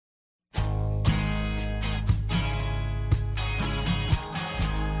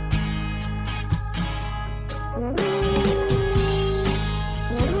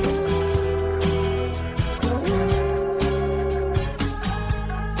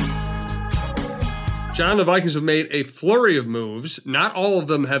John, the Vikings have made a flurry of moves. Not all of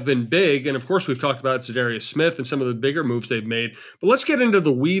them have been big. And of course, we've talked about Zadarius Smith and some of the bigger moves they've made. But let's get into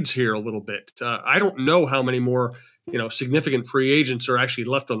the weeds here a little bit. I don't know how many more significant free agents are actually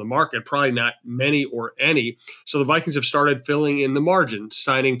left on the market. Probably not many or any. So the Vikings have started filling in the margins,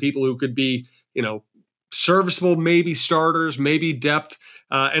 signing people who could be, serviceable, maybe starters, maybe depth.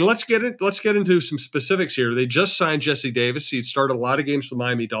 And let's get into some specifics here. They just signed Jesse Davis. He started a lot of games for the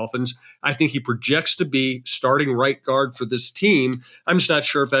Miami Dolphins. I think he projects to be starting right guard for this team. I'm just not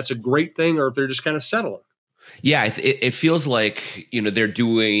sure if that's a great thing or if they're just kind of settling. Yeah, it feels like they're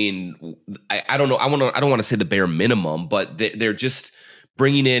doing. I don't know. I don't want to say the bare minimum, but they're just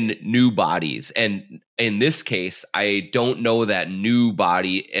bringing in new bodies. And in this case, I don't know that new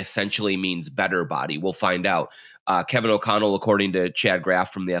body essentially means better body. We'll find out. Kevin O'Connell, according to Chad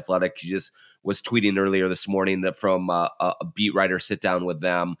Graff from The Athletic, he just was tweeting earlier this morning that from a beat writer sit down with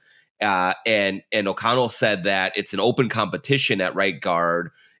them. And O'Connell said that it's an open competition at right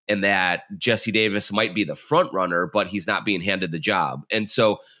guard and that Jesse Davis might be the front runner, but he's not being handed the job. And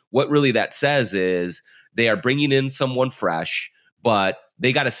so what really that says is they are bringing in someone fresh, but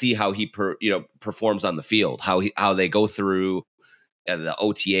they got to see how he performs on the field, how they go through the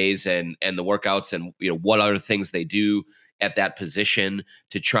OTAs and the workouts and what other things they do at that position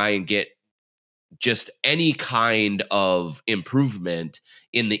to try and get just any kind of improvement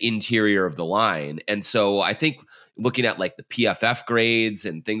in the interior of the line. And so I think looking at like the PFF grades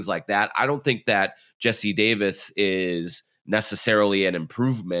and things like that, I don't think that Jesse Davis is necessarily an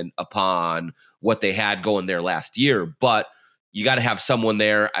improvement upon what they had going there last year, but you got to have someone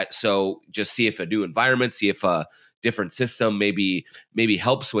there. So just see if a new environment, see if a different system maybe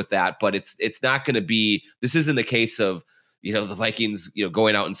helps with that. But it's not going to be, this isn't the case of, the Vikings,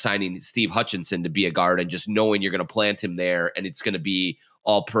 going out and signing Steve Hutchinson to be a guard and just knowing you're going to plant him there and it's going to be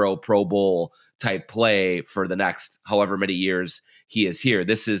all Pro Bowl type play for the next however many years he is here.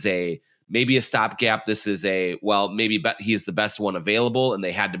 This is maybe a stopgap. This is maybe he's the best one available, and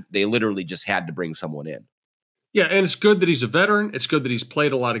they literally just had to bring someone in. Yeah, and it's good that he's a veteran. It's good that he's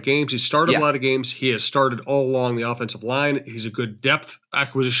played a lot of games. He's started a lot of games. He has started all along the offensive line. He's a good depth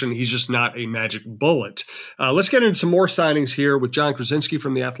acquisition. He's just not a magic bullet. Let's get into some more signings here with John Krasinski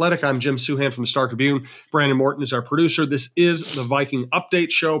from The Athletic. I'm Jim Suhan from the Star Tribune. Brandon Morton is our producer. This is the Viking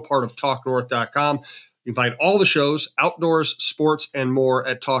Update Show, part of TalkNorth.com. You can find all the shows, outdoors, sports, and more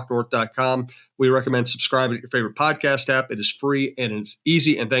at TalkNorth.com. We recommend subscribing to your favorite podcast app. It is free and it's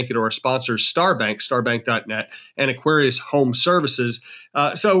easy. And thank you to our sponsors, starbank.net, and Aquarius Home Services.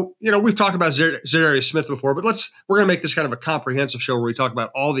 We've talked about Zadarius Smith before, but we're going to make this kind of a comprehensive show where we talk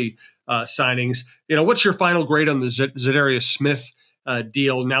about all the signings. What's your final grade on the Zadarius Smith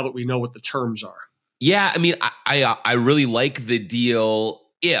deal now that we know what the terms are? Yeah, I mean, I really like the deal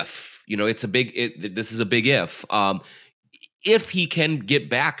if, this is a big if he can get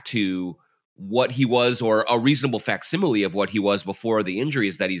back to what he was or a reasonable facsimile of what he was before the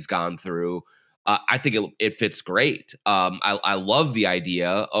injuries that he's gone through, I think it fits great. I love the idea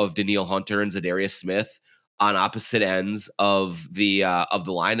of Danielle Hunter and Zadarius Smith on opposite ends of the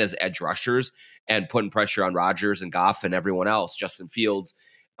line as edge rushers and putting pressure on Rodgers and Goff and everyone else, Justin Fields.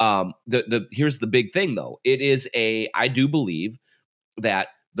 Here's the big thing, though. I do believe that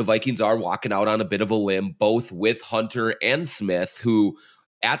the Vikings are walking out on a bit of a limb, both with Hunter and Smith, who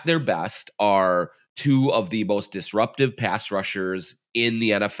at their best are two of the most disruptive pass rushers in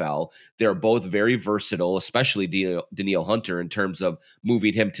the NFL. They're both very versatile, especially Danielle Hunter in terms of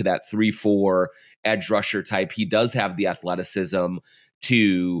moving him to that 3-4 edge rusher type. He does have the athleticism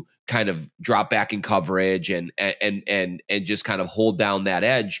to kind of drop back in coverage and just kind of hold down that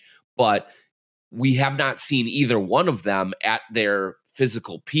edge. But we have not seen either one of them at their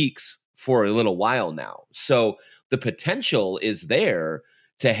physical peaks for a little while now. So the potential is there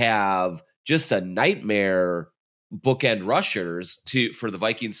to have just a nightmare bookend rushers for the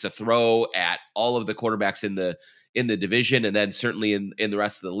Vikings to throw at all of the quarterbacks in the division and then certainly in the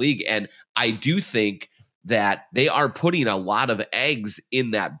rest of the league. And I do think that they are putting a lot of eggs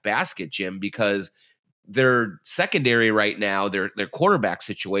in that basket, Jim, because their secondary right now, their quarterback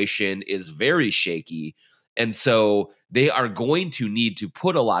situation is very shaky. And so they are going to need to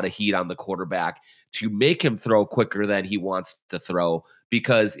put a lot of heat on the quarterback to make him throw quicker than he wants to throw.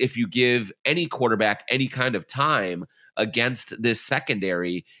 Because if you give any quarterback any kind of time against this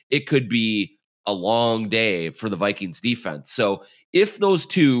secondary, it could be a long day for the Vikings defense. So if those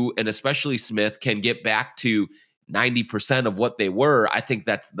two, and especially Smith, can get back to 90% of what they were, I think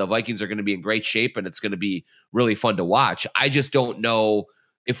that's the Vikings are going to be in great shape and it's going to be really fun to watch. I just don't know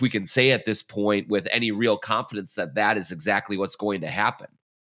if we can say at this point with any real confidence that is exactly what's going to happen.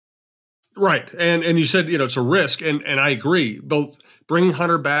 Right. And you said, it's a risk, and I agree. Both bringing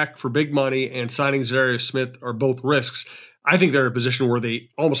Hunter back for big money and signing Zarius Smith are both risks. I think they're in a position where they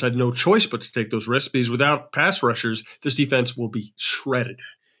almost had no choice but to take those risks, because without pass rushers, this defense will be shredded.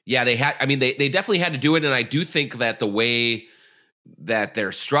 Yeah, they definitely had to do it. And I do think that the way that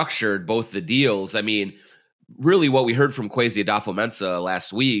they're structured, both the deals, I mean, really what we heard from Kwesi Adofo-Mensah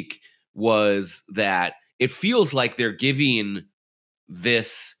last week was that it feels like they're giving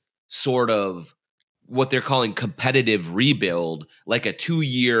this sort of what they're calling competitive rebuild like a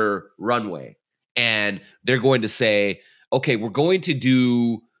 2-year runway. And they're going to say, okay, we're going to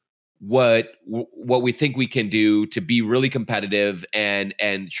do what we think we can do to be really competitive and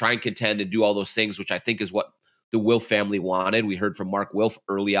try and contend and do all those things, which I think is what the Wilf family wanted. We heard from Mark Wilf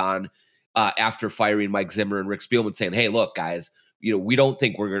early on after firing Mike Zimmer and Rick Spielman saying, "Hey, look, guys, we don't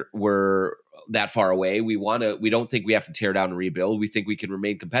think we're that far away. We don't think we have to tear down and rebuild. We think we can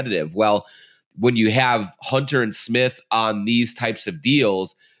remain competitive." Well, when you have Hunter and Smith on these types of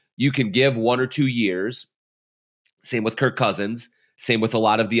deals, you can give 1 or 2 years. Same with Kirk Cousins, same with a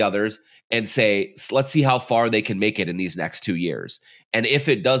lot of the others, and say, let's see how far they can make it in these next 2 years. And if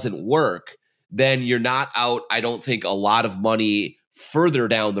it doesn't work, then you're not out, I don't think, a lot of money further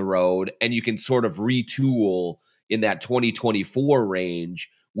down the road, and you can sort of retool in that 2024 range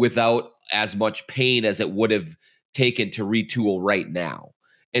without as much pain as it would have taken to retool right now.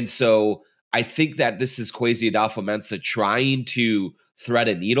 And so I think that this is Kwesi Adofo-Mensah trying to thread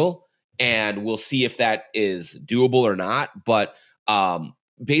a needle, and we'll see if that is doable or not. But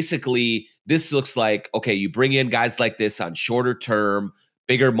basically, this looks like, okay, you bring in guys like this on shorter term,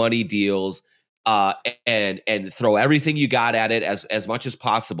 bigger money deals, and throw everything you got at it as much as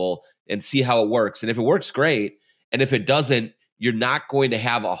possible and see how it works. And if it works, great. And if it doesn't, you're not going to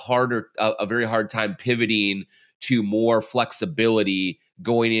have a very hard time pivoting to more flexibility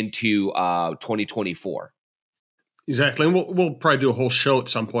going into 2024. Exactly. And we'll probably do a whole show at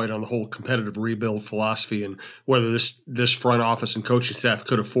some point on the whole competitive rebuild philosophy and whether this front office and coaching staff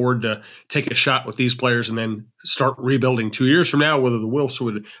could afford to take a shot with these players and then start rebuilding 2 years from now, whether the Wilfs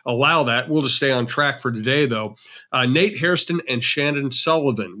would allow that. We'll just stay on track for today, though. Nate Hairston and Shannon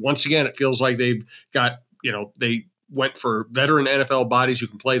Sullivan. Once again, it feels like they've got, they went for veteran NFL bodies who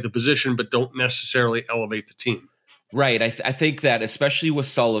can play the position but don't necessarily elevate the team. Right. I think that especially with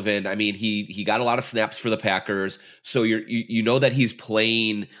Sullivan, I mean, he got a lot of snaps for the Packers, so you know that he's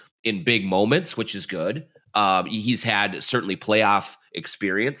playing in big moments, which is good. He's had certainly playoff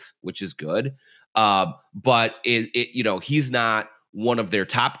experience, which is good. But he's not one of their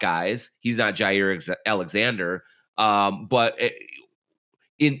top guys. He's not Jair Alexander. But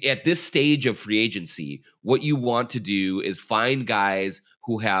at this stage of free agency, what you want to do is find guys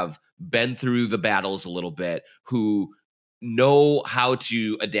who have been through the battles a little bit, who know how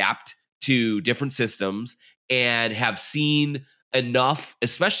to adapt to different systems and have seen enough,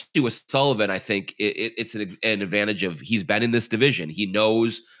 especially with Sullivan. I think it's an advantage of he's been in this division. He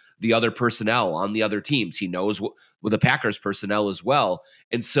knows the other personnel on the other teams. He knows what with the Packers personnel as well.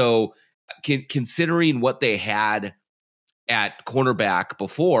 And so considering what they had at cornerback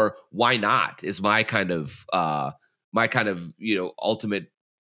before, why not? Is my kind of ultimate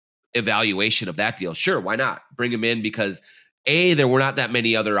evaluation of that deal. Sure, why not? Bring him in because A, there were not that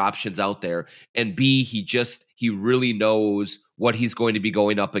many other options out there, and B, he really knows what he's going to be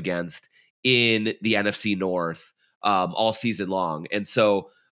going up against in the NFC North all season long. And so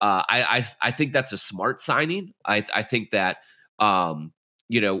I think that's a smart signing. I think that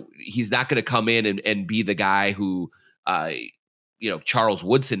he's not going to come in and be the guy who Charles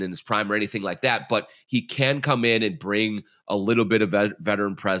Woodson in his prime or anything like that, but he can come in and bring a little bit of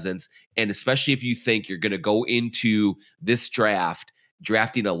veteran presence. And especially if you think you're going to go into this draft,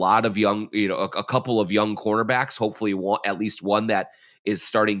 drafting a lot of young, a couple of young cornerbacks, hopefully at least one that is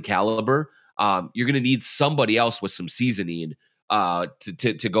starting caliber, you're going to need somebody else with some seasoning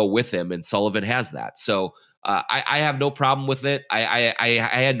to go with him. And Sullivan has that. So I have no problem with it. I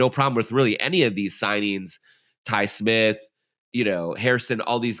had no problem with really any of these signings. Ty Smith, Harrison,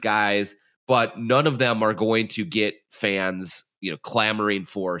 all these guys, but none of them are going to get fans, clamoring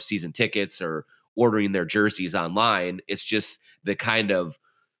for season tickets or ordering their jerseys online. It's just the kind of,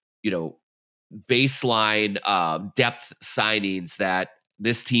 baseline depth signings that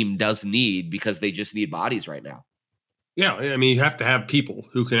this team does need because they just need bodies right now. Yeah, I mean, you have to have people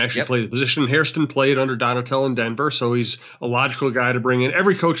who can actually Yep. play the position. Hairston played under Donatell in Denver, so he's a logical guy to bring in.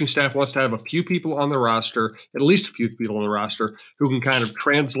 Every coaching staff wants to have a few people on the roster, at least a few people on the roster, who can kind of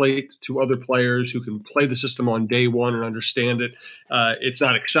translate to other players, who can play the system on day one and understand it. It's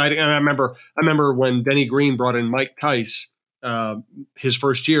not exciting. I remember when Denny Green brought in Mike Tice his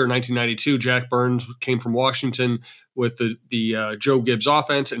first year, 1992. Jack Burns came from Washington with the Joe Gibbs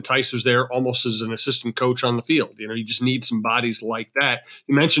offense, and Tice was there almost as an assistant coach on the field. You just need some bodies like that.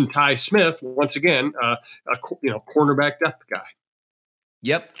 You mentioned Ty Smith once again, cornerback depth guy.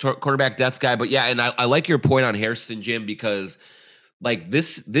 Yep, cornerback depth guy. But yeah, and I like your point on Hairston, Jim, because like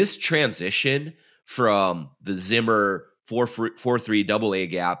this transition from the Zimmer 4-3 double A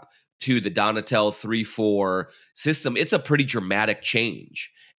gap to the Donatel 3-4 system, it's a pretty dramatic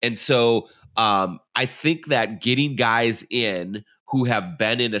change. And so I think that getting guys in who have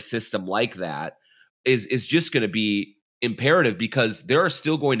been in a system like that is just going to be imperative, because there are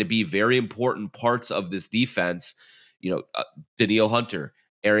still going to be very important parts of this defense. Daniil Hunter,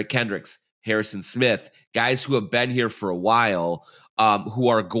 Eric Kendricks, Harrison Smith, guys who have been here for a while, who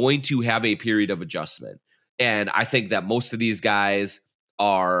are going to have a period of adjustment. And I think that most of these guys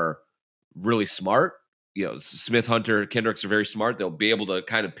are really smart. Smith, Hunter, Kendricks are very smart. They'll be able to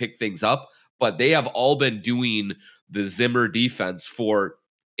kind of pick things up, but they have all been doing the Zimmer defense for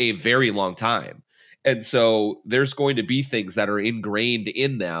a very long time. And so there's going to be things that are ingrained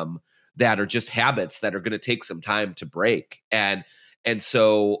in them that are just habits that are going to take some time to break. And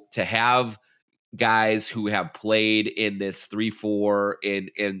so to have guys who have played in this 3-4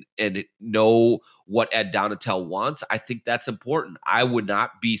 and know what Ed Donatel wants, I think that's important. I would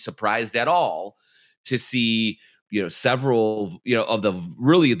not be surprised at all to see several of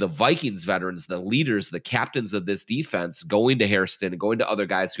the Vikings veterans, the leaders, the captains of this defense, going to Hairston and going to other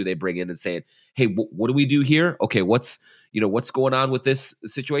guys who they bring in and saying, hey, what do we do here? Okay, what's going on with this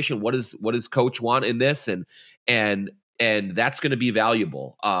situation? What does coach want in this? And that's going to be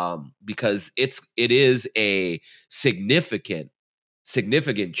valuable, because it is a significant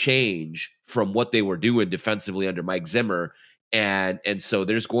change from what they were doing defensively under Mike Zimmer. And so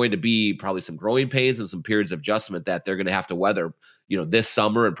there's going to be probably some growing pains and some periods of adjustment that they're going to have to weather, this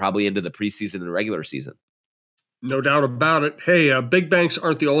summer and probably into the preseason and regular season. No doubt about it. Hey, big banks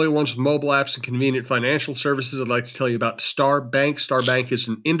aren't the only ones with mobile apps and convenient financial services. I'd like to tell you about Star Bank. Star Bank is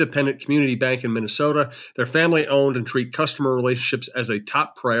an independent community bank in Minnesota. They're family-owned and treat customer relationships as a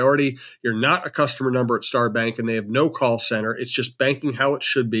top priority. You're not a customer number at Star Bank, and they have no call center. It's just banking how it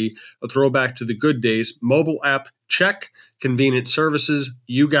should be, a throwback to the good days. Mobile app, check. Convenient services,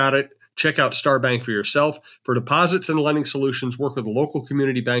 you got it. Check out Star Bank for yourself. For deposits and lending solutions, work with a local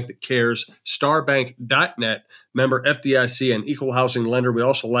community bank that cares. Starbank.net, member FDIC and equal housing lender. We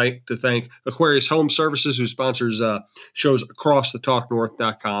also like to thank Aquarius Home Services, who sponsors shows across the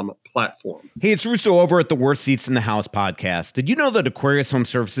TalkNorth.com platform. Hey, it's Russo over at the Worst Seats in the House podcast. Did you know that Aquarius Home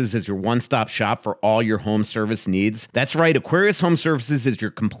Services is your one-stop shop for all your home service needs? That's right. Aquarius Home Services is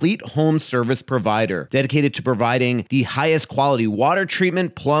your complete home service provider, dedicated to providing the highest quality water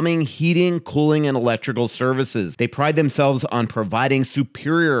treatment, plumbing, heating, cooling, and electrical services. They pride themselves on providing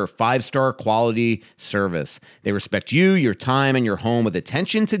superior 5-star quality service. They respect you, your time, and your home with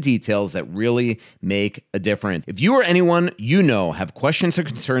attention to details that really make a difference. If you or anyone you know have questions or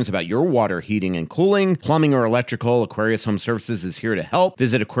concerns about your water, heating and cooling, plumbing, or electrical, Aquarius Home Services is here to help.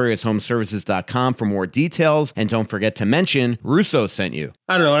 Visit AquariusHomeservices.com for more details, and don't forget to mention Russo sent you.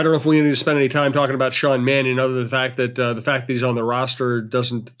 I don't know if we need to spend any time talking about Sean Mannion, other than the fact that he's on the roster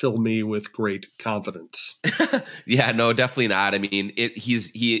doesn't fill me with great confidence. Yeah, no, definitely not. I mean,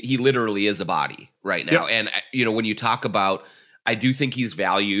 he literally is a body right now. Yep. And when you talk about, I do think he's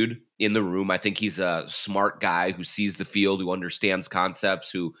valued in the room. I think he's a smart guy who sees the field, who understands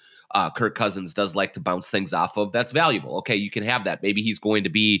concepts, who Kirk Cousins does like to bounce things off of. That's valuable. Okay, you can have that. Maybe he's going to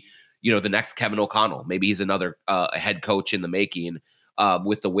be, the next Kevin O'Connell. Maybe he's another head coach in the making,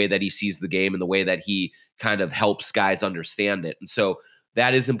 with the way that he sees the game and the way that he kind of helps guys understand it. And so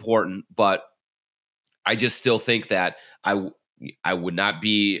that is important, but I just still think that I would not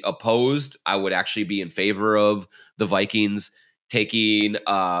be opposed. I would actually be in favor of the Vikings taking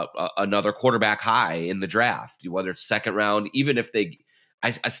another quarterback high in the draft, whether it's second round, even if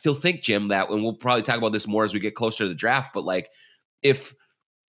I still think, Jim, that, and we'll probably talk about this more as we get closer to the draft, but like if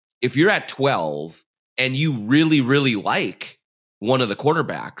you're at 12 and you really, really like one of the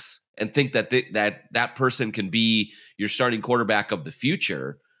quarterbacks and think that that person can be your starting quarterback of the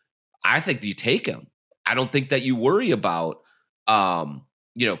future, I think you take him. I don't think that you worry about,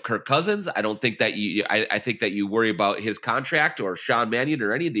 Kirk Cousins. I don't think that I think that you worry about his contract or Sean Mannion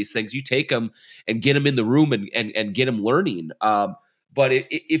or any of these things. You take him and get him in the room and get him learning. But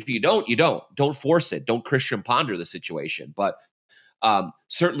if you don't, you don't. Don't force it. Don't Christian Ponder the situation. But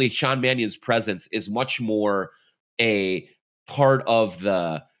certainly Sean Mannion's presence is much more a part of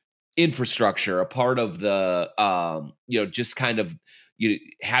the infrastructure, a part of the, just kind of,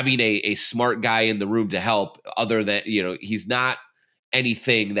 having a smart guy in the room to help, other than, he's not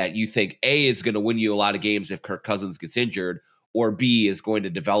anything that you think A is going to win you a lot of games if Kirk Cousins gets injured, or B is going to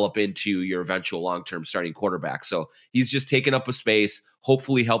develop into your eventual long-term starting quarterback. So he's just taking up a space,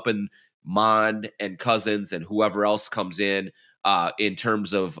 hopefully helping Mond and Cousins and whoever else comes in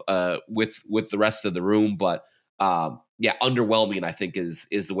terms of with the rest of the room. But underwhelming, I think is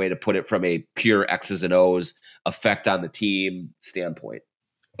the way to put it from a pure X's and O's effect on the team standpoint.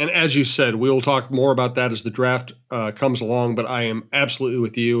 And as you said, we will talk more about that as the draft comes along. But I am absolutely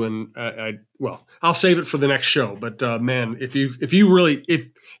with you, and I'll save it for the next show. But man, if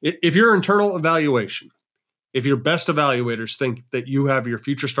your internal evaluation, if your best evaluators think that you have your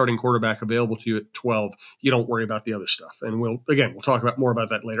future starting quarterback available to you at 12, you don't worry about the other stuff. And we'll talk about more about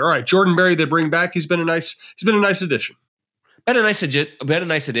that later. All right, Jordan Berry, they bring back. He's been a nice addition. Been a nice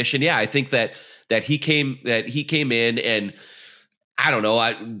addition. Yeah, I think that he came in, and I don't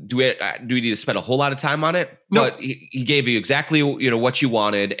know. Do we need to spend a whole lot of time on it? No. But he gave you exactly what you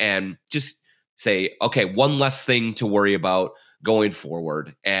wanted, and just say, okay, one less thing to worry about going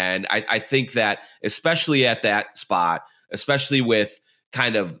forward. And I think that especially at that spot, especially with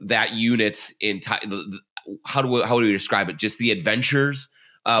kind of that unit's how do we describe it? Just the adventures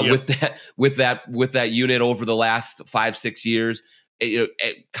with that unit over the last 5-6 years,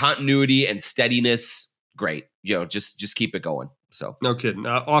 continuity and steadiness. Great. Just keep it going. So no kidding.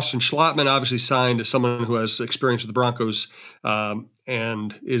 Austin Schlottman obviously signed as someone who has experience with the Broncos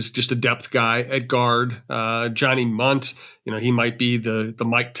and is just a depth guy at guard. Johnny Munt, he might be the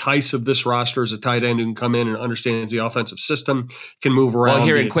Mike Tice of this roster as a tight end who can come in and understands the offensive system, can move around. Well,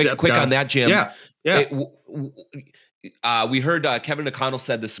 here and quick on that, Jim. Yeah. We heard Kevin O'Connell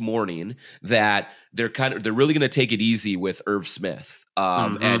said this morning that they're really going to take it easy with Irv Smith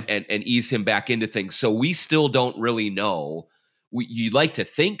and ease him back into things. So we still don't really know. You'd like to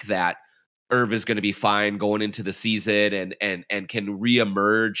think that Irv is going to be fine going into the season and can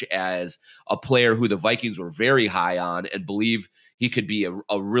reemerge as a player who the Vikings were very high on and believe he could be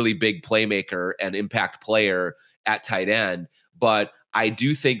a really big playmaker and impact player at tight end. But I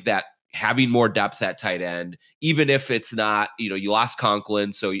do think that having more depth at tight end, even if it's not, you lost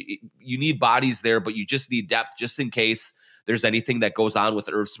Conklin, so you need bodies there, but you just need depth just in case there's anything that goes on with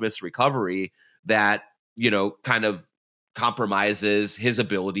Irv Smith's recovery that, kind of compromises his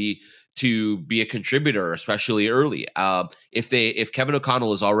ability to be a contributor, especially early. If Kevin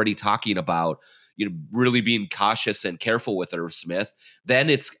O'Connell is already talking about, really being cautious and careful with Irv Smith, then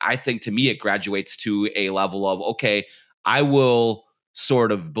I think to me, it graduates to a level of, okay, I will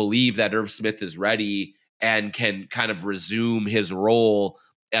sort of believe that Irv Smith is ready and can kind of resume his role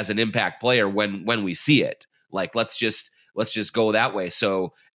as an impact player when we see it. Like, let's just go that way.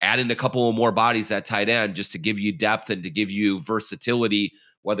 So add in a couple of more bodies at tight end just to give you depth and to give you versatility,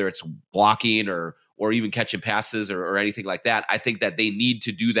 whether it's blocking or even catching passes or anything like that. I think that they need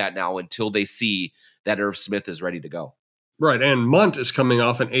to do that now until they see that Irv Smith is ready to go. Right, and Munt is coming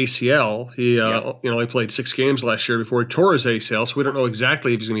off an ACL. He, he played 6 games last year before he tore his ACL, so we don't know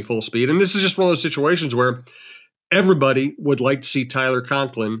exactly if he's going to be full speed. And this is just one of those situations where everybody would like to see Tyler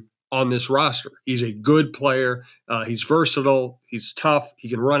Conklin on this roster. He's a good player. He's versatile. He's tough. He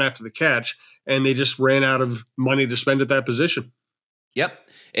can run after the catch. And they just ran out of money to spend at that position. Yep.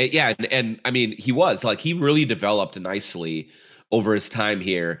 Yeah. And I mean, he really developed nicely over his time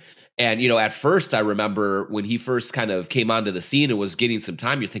here. And, at first I remember when he first kind of came onto the scene and was getting some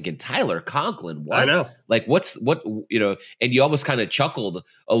time, you're thinking, Tyler Conklin, what? I know. Like, and you almost kind of chuckled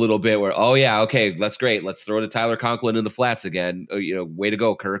a little bit where, oh yeah, okay, that's great. Let's throw to Tyler Conklin in the flats again. Way to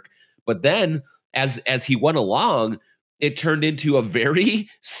go, Kirk. But then as he went along, it turned into a very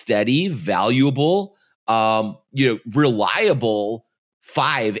steady, valuable, reliable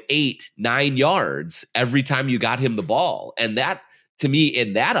 5, 8, 9 yards every time you got him the ball. And that, to me,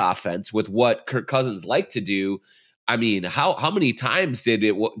 in that offense, with what Kirk Cousins liked to do, I mean, how many times did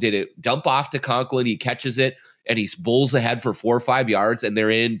it dump off to Conklin? He catches it and he bowls ahead for 4 or 5 yards, and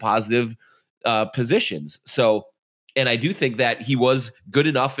they're in positive positions. So, and I do think that he was good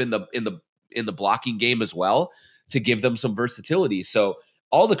enough in the blocking game as well to give them some versatility. So,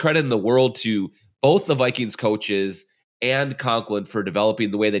 all the credit in the world to both the Vikings coaches and Conklin for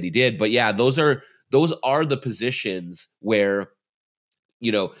developing the way that he did. But yeah, those are the positions where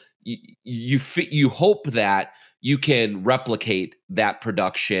you hope that you can replicate that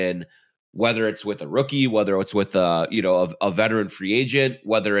production, whether it's with a rookie, whether it's with a veteran free agent,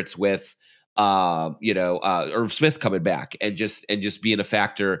 whether it's with Irv Smith coming back and just being a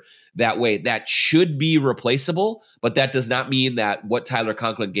factor that way. That should be replaceable, but that does not mean that what Tyler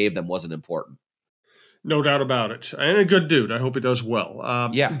Conklin gave them wasn't important. No doubt about it. And a good dude. I hope he does well.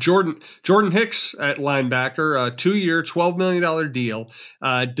 Yeah. Jordan Hicks at linebacker, a 2-year, $12 million deal.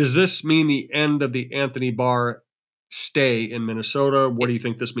 Does this mean the end of the Anthony Barr stay in Minnesota? What do you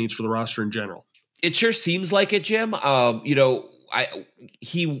think this means for the roster in general? It sure seems like it, Jim.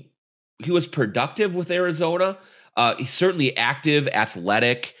 He was productive with Arizona. He's certainly active,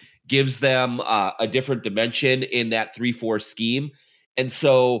 athletic, gives them a different dimension in that 3-4 scheme. And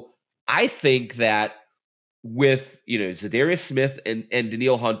so I think that with Zadarius Smith and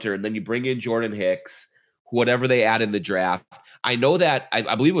Danielle Hunter, and then you bring in Jordan Hicks, whatever they add in the draft. I know that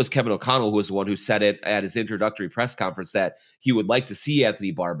I believe it was Kevin O'Connell who was the one who said it at his introductory press conference that he would like to see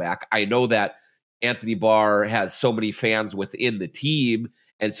Anthony Barr back. I know that Anthony Barr has so many fans within the team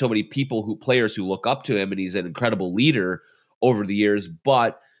and so many players who look up to him, and he's an incredible leader over the years.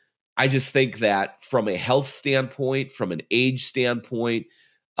 But I just think that from a health standpoint, from an age standpoint,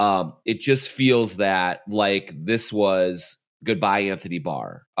 it just feels that like this was goodbye, Anthony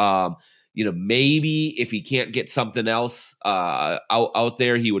Barr. Maybe if he can't get something else out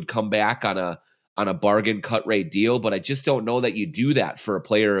there, he would come back on a bargain cut rate deal. But I just don't know that you do that for a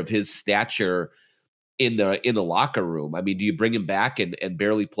player of his stature in the locker room. I mean, do you bring him back and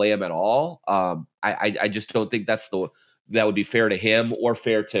barely play him at all? I just don't think that would be fair to him or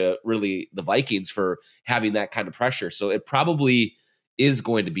fair to really the Vikings for having that kind of pressure. So it probably is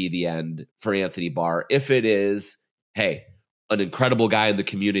going to be the end for Anthony Barr. If it is, hey, an incredible guy in the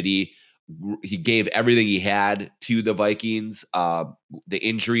community. He gave everything he had to the Vikings. The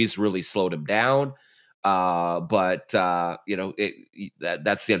injuries really slowed him down. But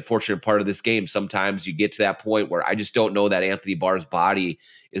that's the unfortunate part of this game. Sometimes you get to that point where I just don't know that Anthony Barr's body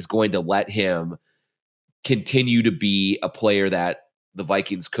is going to let him continue to be a player that the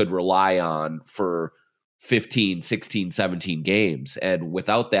Vikings could rely on for 15, 16, 17 games. And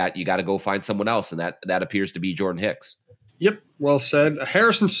without that, you got to go find someone else. And that appears to be Jordan Hicks. Yep, well said.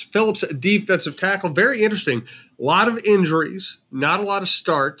 Harrison Phillips, defensive tackle, very interesting. A lot of injuries, not a lot of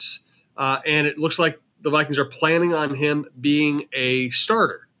starts, and it looks like the Vikings are planning on him being a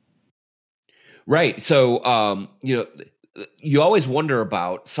starter. Right. So, you always wonder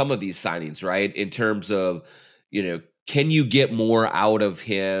about some of these signings, right? In terms of, can you get more out of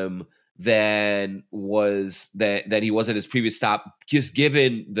him than that he was at his previous stop, just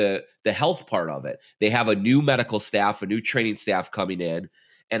given the health part of it. They have a new medical staff, a new training staff coming in.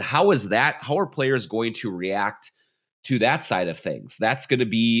 And how are players going to react to that side of things? That's going to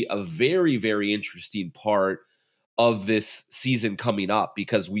be a very, very interesting part of this season coming up,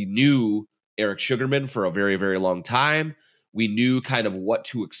 because we knew Eric Sugarman for a very, very long time. We knew kind of what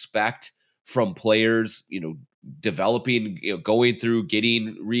to expect from players, developing, going through,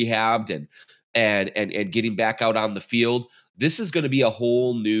 getting rehabbed and getting back out on the field. This is going to be a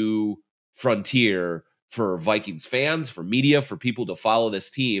whole new frontier for Vikings fans, for media, for people to follow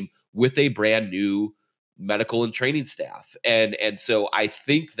this team with a brand new medical and training staff. And so I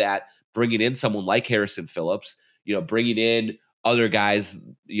think that bringing in someone like Harrison Phillips, bringing in other guys,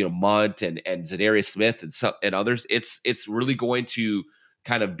 Munt and Zadarius Smith and others, it's really going to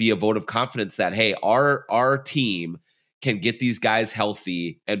kind of be a vote of confidence that, hey, our team can get these guys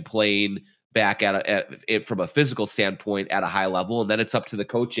healthy and playing back from a physical standpoint at a high level. And then it's up to the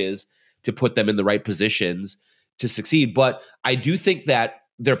coaches to put them in the right positions to succeed. But I do think that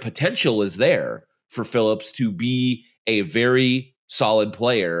their potential is there for Phillips to be a very solid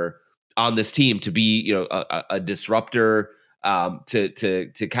player on this team, to be, a disruptor,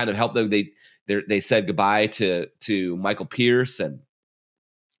 to kind of help them. They said goodbye to Michael Pierce and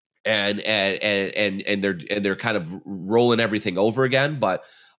they're kind of rolling everything over again. But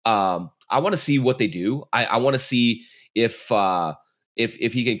I want to see what they do. I want to see if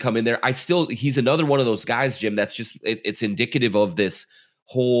he can come in there. He's another one of those guys, Jim, that's just it's indicative of this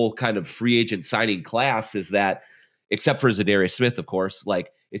whole kind of free agent signing class, is that, except for Zadarius Smith, of course,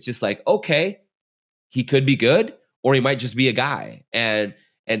 like it's just like, okay, he could be good or he might just be a guy. And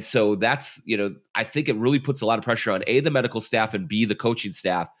so that's, I think it really puts a lot of pressure on A, the medical staff, and B, the coaching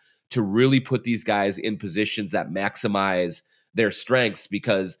staff, to really put these guys in positions that maximize their strengths,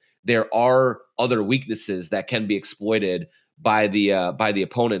 because there are other weaknesses that can be exploited by the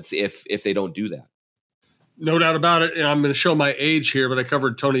opponents if they don't do that. No doubt about it. And I'm going to show my age here, but I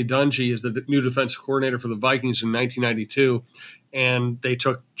covered Tony Dungy as the new defensive coordinator for the Vikings in 1992. And they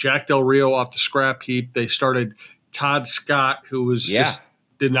took Jack Del Rio off the scrap heap. They started Todd Scott, who was just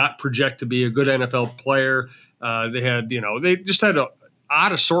did not project to be a good NFL player. They had, they just had an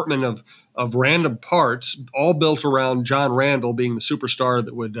odd assortment of random parts, all built around John Randall being the superstar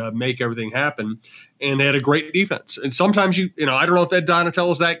that would make everything happen. And they had a great defense. And sometimes I don't know if Ed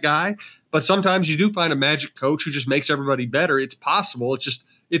Donatell is that guy, But sometimes you do find a magic coach who just makes everybody better. It's possible.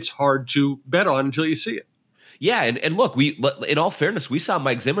 It's hard to bet on until you see it. Yeah, and look, in all fairness, we saw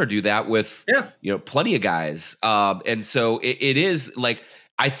Mike Zimmer do that with plenty of guys, and so it is like,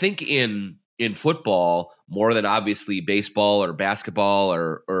 I think in football more than obviously baseball or basketball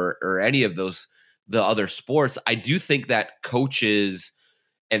or any of the other sports, I do think that coaches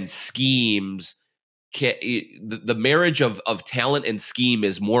and schemes the marriage of talent and scheme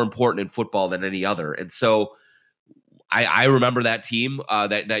is more important in football than any other, and so I remember that team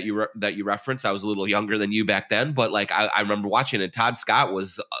that you referenced. I was a little younger than you back then, but like I remember watching it. Todd Scott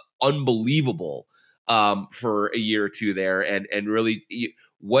was unbelievable for a year or two there, and really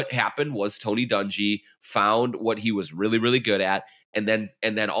what happened was Tony Dungy found what he was really really good at, and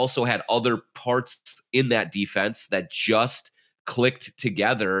then also had other parts in that defense that just clicked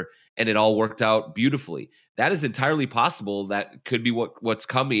together, and it all worked out beautifully. That is entirely possible. That could be what's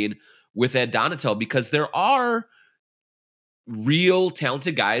coming with Ed Donatel, because there are real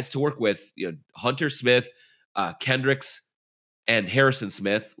talented guys to work with. Hunter Smith, Kendricks, and Harrison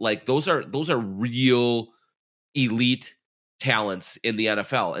Smith. Like those are real elite talents in the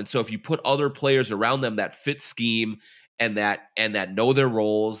NFL. And so if you put other players around them that fit scheme and that know their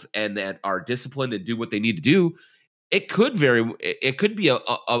roles and that are disciplined and do what they need to do, it could be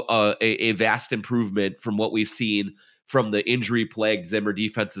a vast improvement from what we've seen from the injury plagued Zimmer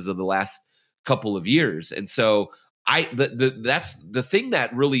defenses of the last couple of years. And so that's the thing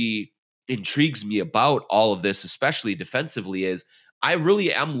that really intrigues me about all of this, especially defensively, is I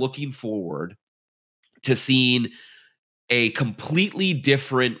really am looking forward to seeing a completely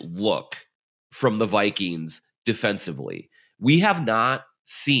different look from the Vikings defensively. We have not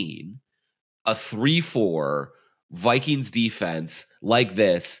seen a 3-4 Vikings defense like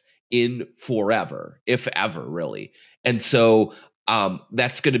this in forever, if ever, really. And so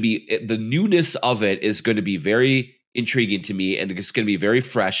that's going to be, the newness of it is going to be very intriguing to me, and it's going to be very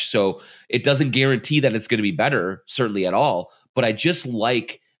fresh. So it doesn't guarantee that it's going to be better, certainly at all. But I just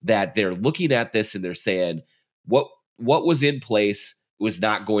like that they're looking at this and they're saying, what was in place was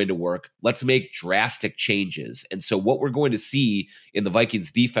not going to work. Let's make drastic changes. And so what we're going to see in the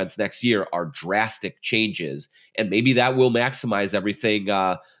Vikings defense next year are drastic changes. And maybe that will maximize everything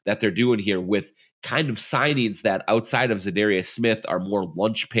that they're doing here with kind of signings that outside of Zadarius Smith are more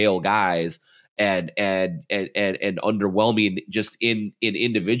lunch pail guys and underwhelming just in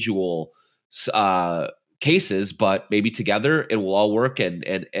individual cases, but maybe together it will all work, and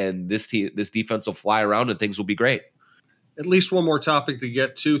this defense will fly around and things will be great. At least one more topic to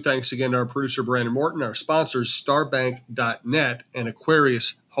get to. Thanks again to our producer, Brandon Morton, our sponsors, starbank.net and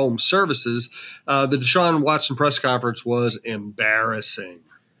Aquarius Home Services. The Deshaun Watson press conference was embarrassing.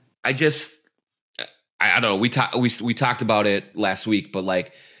 I don't know. We talked about it last week, but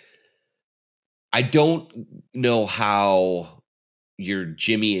like, I don't know how your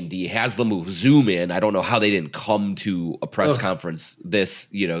Jimmy and D Haslam move Zoom in. I don't know how they didn't come to a press conference this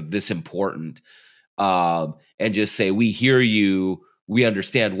important. And just say, we hear you, we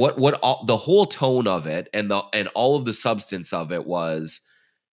understand. The whole tone of it and all of the substance of it was,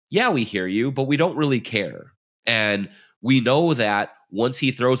 yeah, we hear you, but we don't really care. And we know that once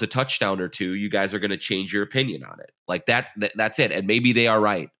he throws a touchdown or two, you guys are going to change your opinion on it. Like that's it. And maybe they are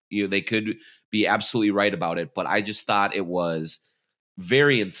right. They could be absolutely right about it. But I just thought it was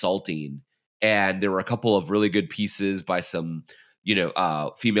very insulting. And there were a couple of really good pieces by some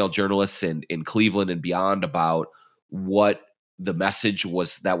female journalists in Cleveland and beyond about what the message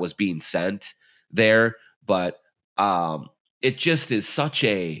was that was being sent there. But it just is such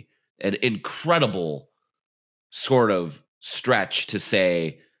an incredible sort of stretch to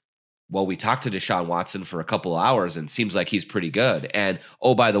say, well, we talked to Deshaun Watson for a couple of hours and seems like he's pretty good. And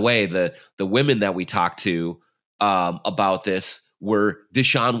oh, by the way, the women that we talked to about this were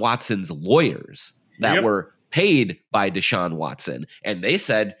Deshaun Watson's lawyers that were paid by Deshaun Watson, and they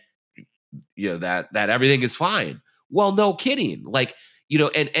said, that everything is fine. Well, no kidding. Like,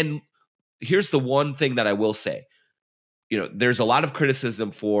 and here's the one thing that I will say. There's a lot of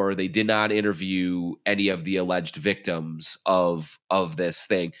criticism for they did not interview any of the alleged victims of this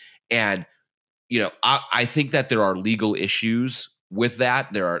thing, and I think that there are legal issues with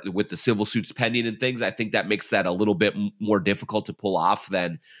that. There are with the civil suits pending and things. I think that makes that a little bit more difficult to pull off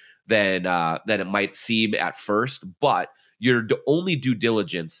than it might seem at first. But your only due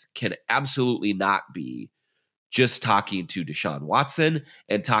diligence can absolutely not be just talking to Deshaun Watson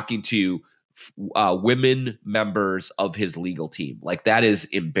and talking to women members of his legal team. Like, that is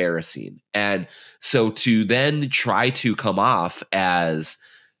embarrassing. And so to then try to come off as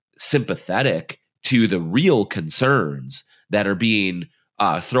sympathetic to the real concerns that are being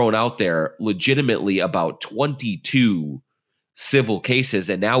thrown out there, legitimately about 22 civil cases,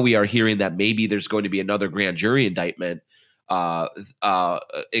 and now we are hearing that maybe there's going to be another grand jury indictment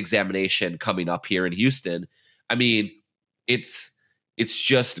examination coming up here in Houston. I mean, it's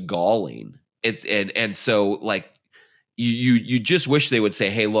just galling. It's and so like you just wish they would say,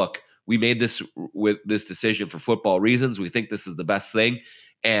 hey, look, we made this with this decision for football reasons. We think this is the best thing.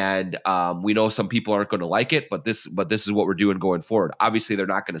 And we know some people aren't going to like it, but this is what we're doing going forward. Obviously, they're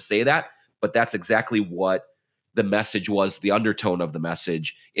not going to say that, but that's exactly what the message was, the undertone of the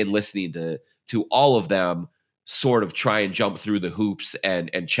message in listening to all of them sort of try and jump through the hoops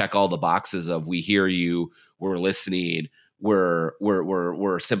and check all the boxes of we hear you, we're listening,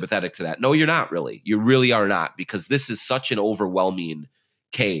 we're sympathetic to that. No, you're not really. You really are not, because this is such an overwhelming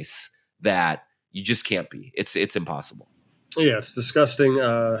case that you just can't be. It's impossible. Yeah, it's disgusting.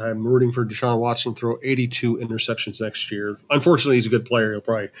 I'm rooting for Deshaun Watson to throw 82 interceptions next year. Unfortunately, he's a good player. He'll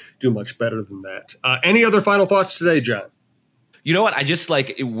probably do much better than that. Any other final thoughts today, John? You know what? I just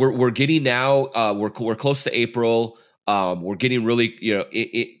like we're getting now. We're close to April. We're getting really,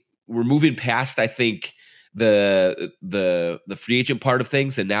 we're moving past, I think, the free agent part of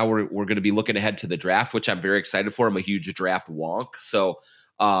things, and now we're going to be looking ahead to the draft, which I'm very excited for. I'm a huge draft wonk, so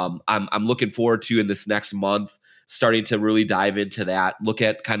I'm looking forward to in this next month starting to really dive into that. Look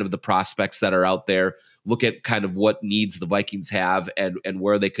at kind of the prospects that are out there. Look at kind of what needs the Vikings have and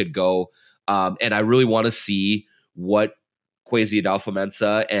where they could go. And I really want to see what Kwesi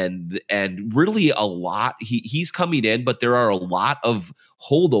Adolfo-Mensah and really a lot. He's coming in, but there are a lot of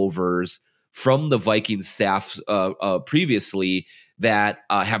holdovers from the Vikings staff previously that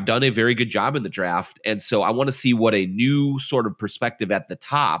have done a very good job in the draft. And so I want to see what a new sort of perspective at the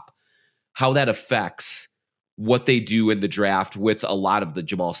top, how that affects what they do in the draft with a lot of the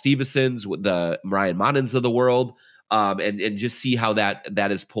Jamal Stevensons, with the Ryan Monens of the world, and just see how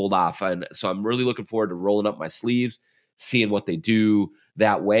that is pulled off. And so I'm really looking forward to rolling up my sleeves, seeing what they do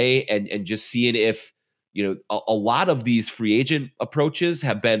that way, and just seeing if, a lot of these free agent approaches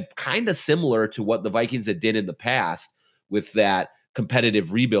have been kind of similar to what the Vikings had did in the past with that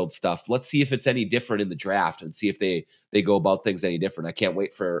competitive rebuild stuff. Let's see if it's any different in the draft and see if they go about things any different. I can't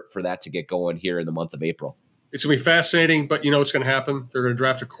wait for that to get going here in the month of April. It's going to be fascinating, but you know what's going to happen? They're going to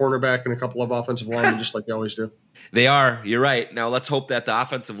draft a cornerback and a couple of offensive linemen just like they always do. They are. You're right. Now let's hope that the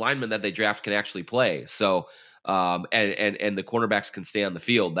offensive linemen that they draft can actually play. So and the cornerbacks can stay on the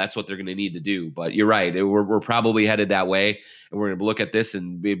field. That's what they're going to need to do. But you're right. We're probably headed that way. And we're going to look at this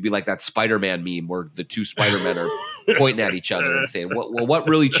and it'd be like that Spider-Man meme where the two Spider-Men are pointing at each other and saying, what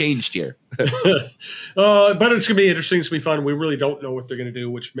really changed here? But it's going to be interesting. It's going to be fun. We really don't know what they're going to do,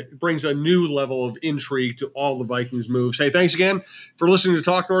 which brings a new level of intrigue to all the Vikings moves. Hey, thanks again for listening to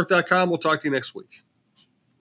TalkNorth.com. We'll talk to you next week.